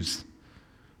Jews.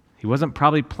 He wasn't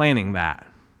probably planning that,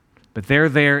 but they're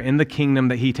there in the kingdom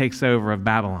that he takes over of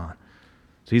Babylon.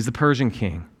 So he's the Persian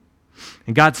king.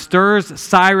 And God stirs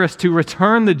Cyrus to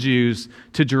return the Jews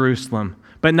to Jerusalem.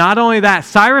 But not only that,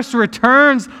 Cyrus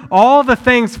returns all the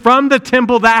things from the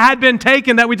temple that had been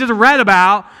taken that we just read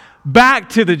about back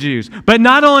to the Jews. But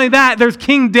not only that, there's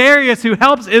King Darius who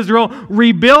helps Israel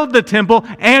rebuild the temple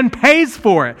and pays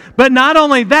for it. But not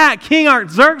only that, King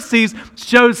Artaxerxes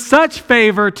shows such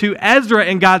favor to Ezra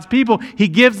and God's people, he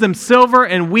gives them silver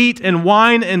and wheat and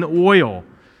wine and oil.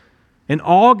 And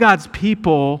all God's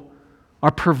people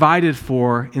are provided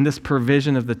for in this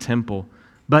provision of the temple.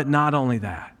 But not only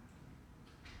that,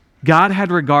 God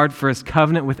had regard for his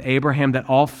covenant with Abraham that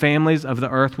all families of the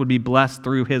earth would be blessed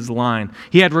through his line.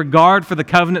 He had regard for the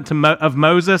covenant of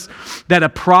Moses that a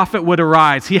prophet would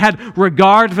arise. He had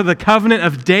regard for the covenant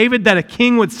of David that a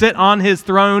king would sit on his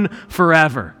throne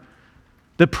forever.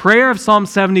 The prayer of Psalm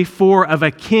 74 of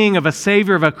a king, of a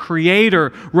savior, of a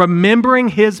creator, remembering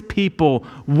his people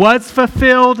was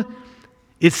fulfilled,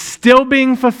 is still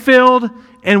being fulfilled,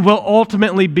 and will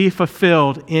ultimately be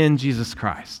fulfilled in Jesus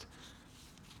Christ.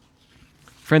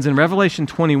 Friends, in Revelation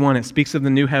 21, it speaks of the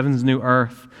new heavens, new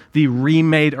earth, the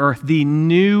remade earth, the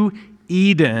new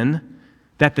Eden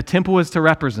that the temple is to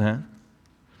represent.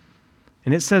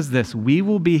 And it says this, we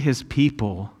will be his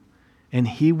people, and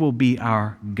he will be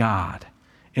our God,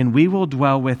 and we will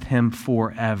dwell with him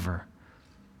forever.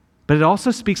 But it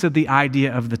also speaks of the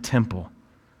idea of the temple.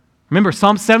 Remember,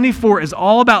 Psalm 74 is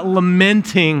all about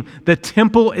lamenting the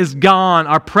temple is gone.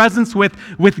 Our presence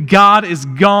with God is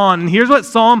gone. And here's what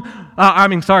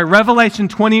Revelation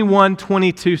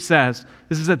 21:22 says.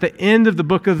 This is at the end of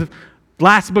the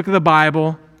last book of the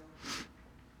Bible.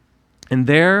 And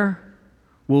there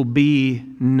will be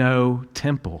no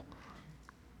temple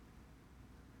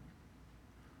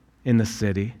in the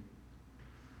city,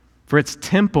 for its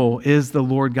temple is the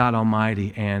Lord God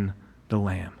Almighty and the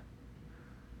Lamb.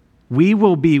 We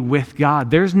will be with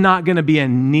God. There's not going to be a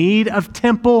need of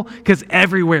temple because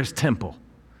everywhere's temple.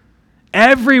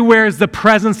 Everywhere is the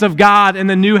presence of God in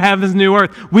the new heavens, new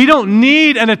earth. We don't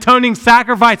need an atoning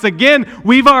sacrifice. Again,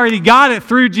 we've already got it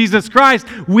through Jesus Christ.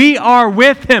 We are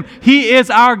with him. He is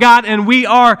our God and we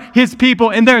are his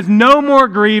people. And there's no more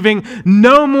grieving,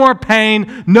 no more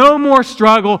pain, no more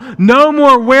struggle, no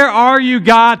more, where are you,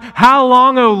 God? How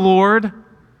long, O Lord?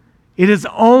 It is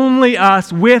only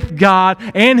us with God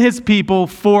and his people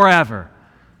forever.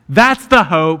 That's the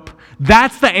hope.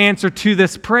 That's the answer to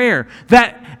this prayer.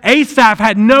 That Asaph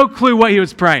had no clue what he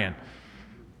was praying.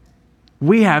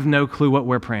 We have no clue what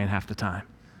we're praying half the time.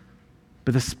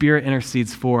 But the Spirit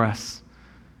intercedes for us.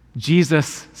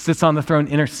 Jesus sits on the throne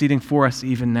interceding for us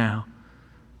even now.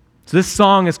 So this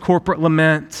song is corporate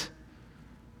lament,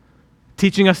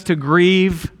 teaching us to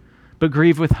grieve, but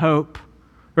grieve with hope.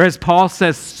 Or as Paul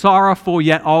says, sorrowful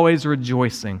yet always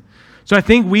rejoicing. So I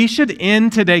think we should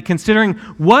end today considering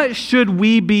what should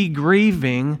we be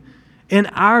grieving in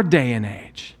our day and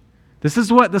age. This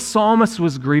is what the psalmist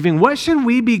was grieving. What should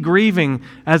we be grieving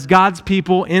as God's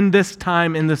people in this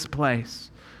time, in this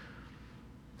place?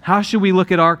 How should we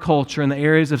look at our culture in the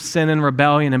areas of sin and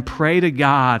rebellion and pray to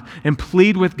God and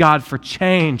plead with God for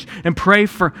change and pray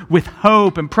with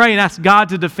hope and pray and ask God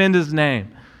to defend his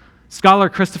name? Scholar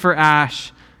Christopher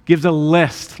Ashe gives a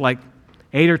list, like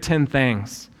 8 or 10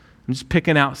 things. I'm just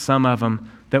picking out some of them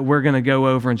that we're going to go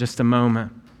over in just a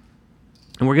moment.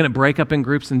 And we're going to break up in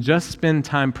groups and just spend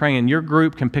time praying. Your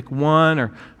group can pick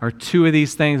one or two of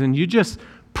these things, and you just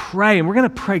pray. And we're going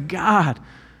to pray, God,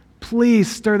 please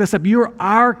stir this up. You're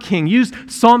our King. Use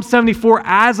Psalm 74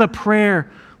 as a prayer.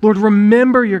 Lord,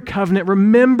 remember your covenant.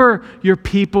 Remember your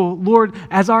people. Lord,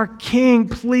 as our King,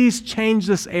 please change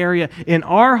this area in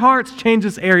our hearts, change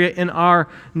this area in our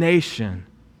nation.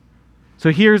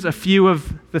 So here's a few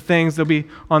of the things that'll be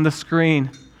on the screen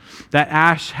that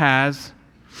Ash has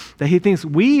that he thinks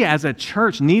we as a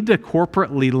church need to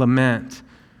corporately lament.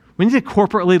 We need to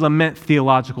corporately lament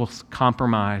theological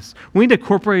compromise. We need to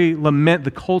corporately lament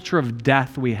the culture of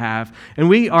death we have. And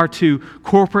we are to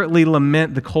corporately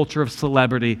lament the culture of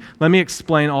celebrity. Let me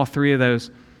explain all three of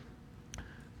those.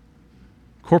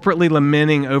 Corporately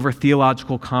lamenting over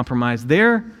theological compromise.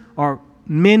 There are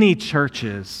many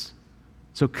churches,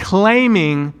 so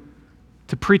claiming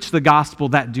to preach the gospel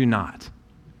that do not.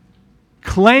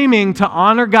 Claiming to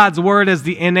honor God's word as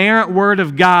the inerrant word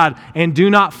of God and do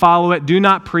not follow it, do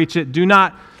not preach it, do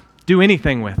not do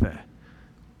anything with it.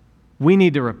 We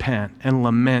need to repent and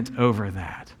lament over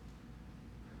that.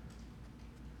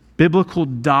 Biblical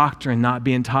doctrine not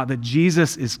being taught that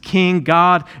Jesus is King,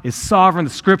 God is sovereign, the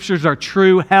scriptures are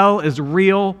true, hell is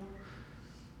real.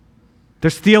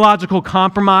 There's theological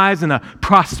compromise and a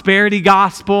prosperity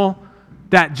gospel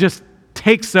that just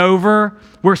takes over,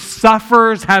 where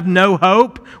sufferers have no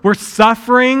hope, where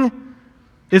suffering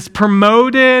is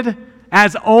promoted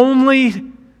as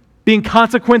only being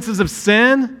consequences of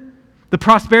sin. The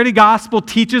prosperity gospel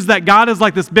teaches that God is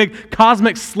like this big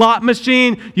cosmic slot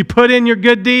machine. You put in your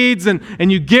good deeds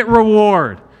and you get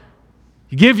reward.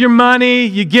 You give your money,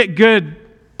 you get good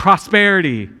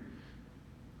prosperity.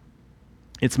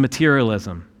 It's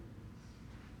materialism,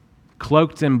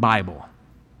 cloaked in Bible,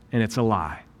 and it's a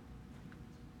lie.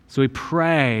 So we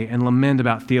pray and lament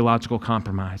about theological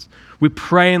compromise. We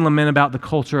pray and lament about the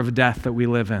culture of death that we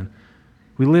live in.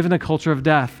 We live in a culture of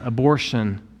death,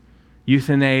 abortion,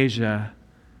 euthanasia,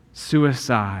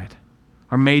 suicide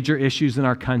are major issues in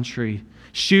our country.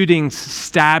 Shootings,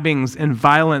 stabbings, and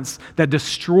violence that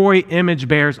destroy image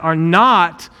bearers are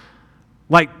not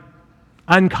like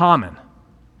uncommon.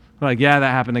 Like, yeah,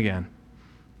 that happened again.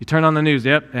 You turn on the news,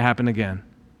 yep, it happened again.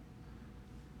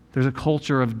 There's a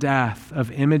culture of death,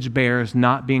 of image bearers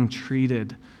not being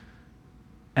treated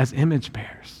as image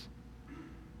bearers.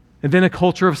 And then a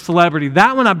culture of celebrity.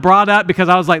 That one I brought up because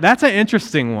I was like, that's an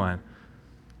interesting one.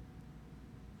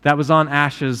 That was on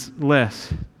Ash's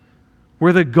list.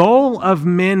 Where the goal of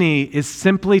many is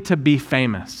simply to be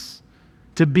famous,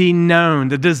 to be known.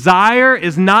 The desire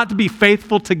is not to be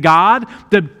faithful to God,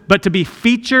 but to be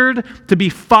featured, to be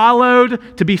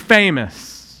followed, to be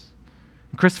famous.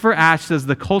 Christopher Ash says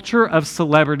the culture of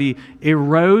celebrity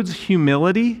erodes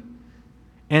humility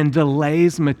and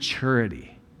delays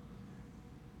maturity.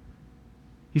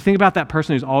 You think about that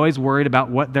person who's always worried about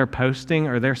what they're posting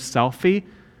or their selfie.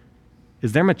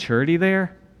 Is there maturity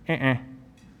there?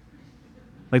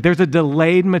 Like there's a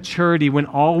delayed maturity when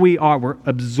all we're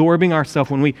absorbing ourselves,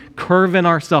 when we curve in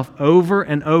ourselves over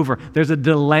and over. There's a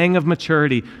delaying of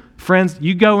maturity. Friends,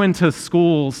 you go into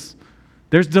schools,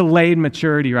 there's delayed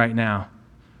maturity right now.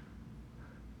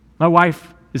 My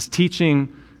wife is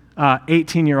teaching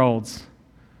 18-year-olds,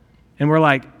 and we're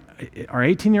like, are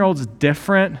 18-year-olds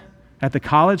different at the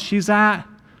college she's at?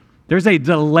 There's a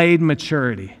delayed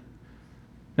maturity.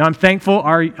 Now, I'm thankful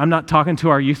I'm not talking to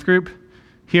our youth group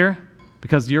here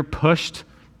because you're pushed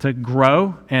to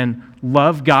grow and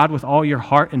love God with all your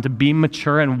heart and to be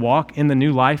mature and walk in the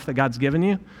new life that God's given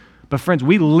you. But friends,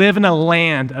 we live in a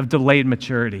land of delayed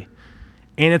maturity,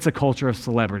 and it's a culture of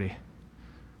celebrity.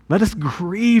 Let us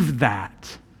grieve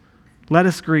that. Let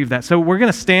us grieve that. So we're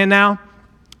going to stand now.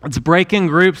 Let's break in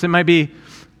groups. It might be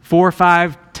 4,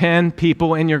 5, 10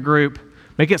 people in your group.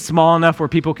 Make it small enough where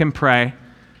people can pray.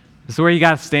 This is where you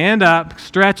got to stand up,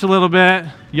 stretch a little bit,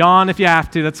 yawn if you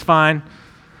have to, that's fine.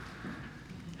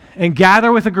 And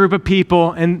gather with a group of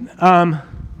people and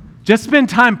just spend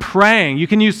time praying. You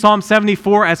can use Psalm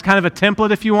 74 as kind of a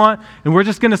template if you want, and we're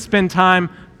just going to spend time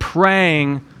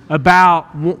praying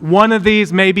about one of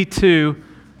these, maybe two,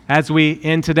 as we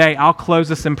end today. I'll close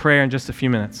this in prayer in just a few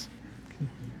minutes.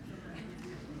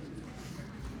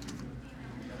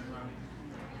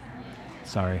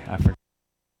 Sorry, I forgot.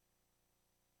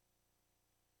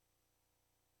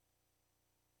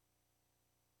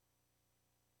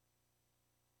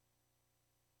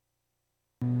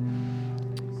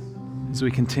 As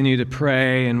we continue to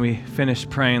pray and we finish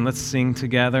praying, let's sing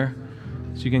together.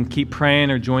 So you can keep praying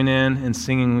or join in and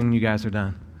singing when you guys are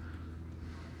done.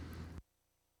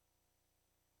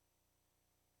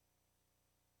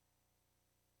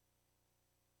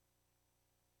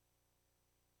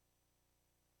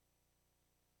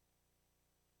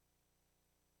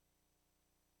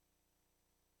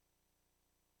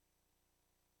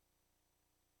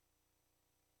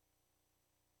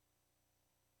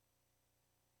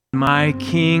 My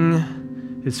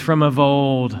King is from of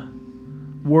old,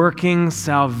 working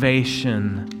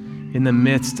salvation in the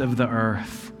midst of the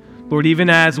earth. Lord, even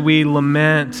as we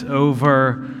lament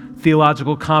over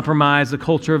theological compromise, the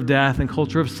culture of death and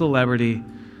culture of celebrity,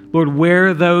 Lord,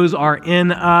 where those are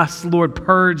in us, Lord,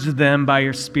 purge them by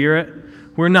your Spirit.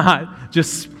 We're not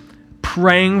just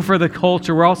praying for the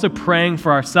culture, we're also praying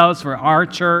for ourselves, for our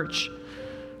church.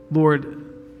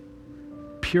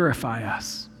 Lord, purify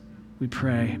us, we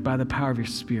pray, by the power of your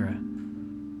Spirit.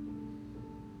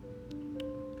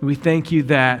 We thank you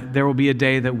that there will be a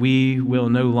day that we will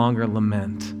no longer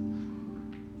lament.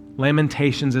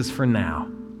 Lamentations is for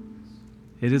now.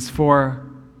 It is for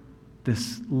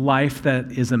this life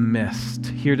that is a mist,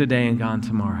 here today and gone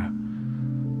tomorrow.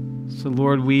 So,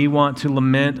 Lord, we want to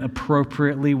lament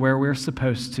appropriately where we're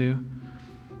supposed to,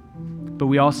 but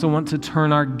we also want to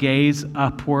turn our gaze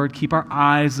upward, keep our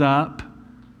eyes up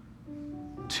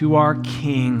to our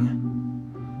King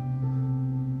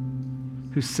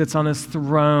who sits on his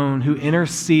throne, who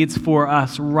intercedes for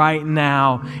us right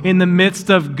now in the midst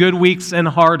of good weeks and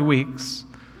hard weeks.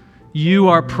 You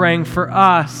are praying for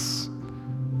us.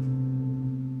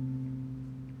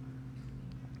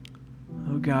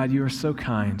 Oh God, you are so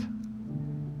kind.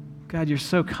 God, you're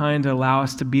so kind to allow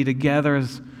us to be together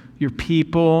as your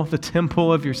people, the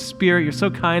temple of your Spirit. You're so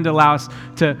kind to allow us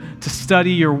to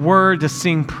study your word, to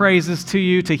sing praises to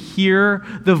you, to hear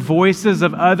the voices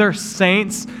of other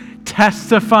saints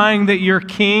testifying that you're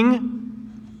King,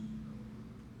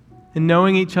 and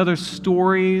knowing each other's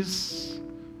stories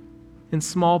in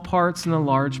small parts and in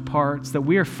large parts, that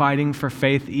we are fighting for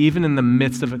faith even in the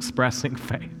midst of expressing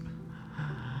faith.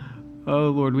 Oh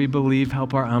Lord, we believe,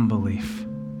 help our unbelief.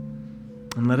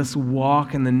 And let us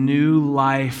walk in the new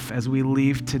life as we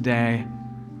leave today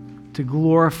to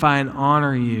glorify and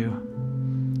honor you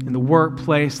in the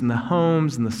workplace, in the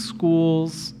homes, in the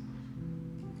schools,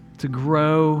 to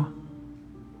grow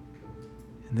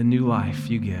in the new life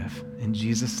you give. In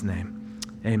Jesus' name,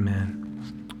 amen.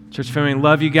 Church family,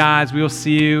 love you guys. We will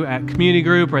see you at community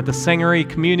group or at the Sangaree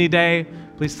Community Day.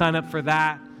 Please sign up for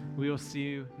that. We will see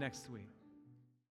you next week.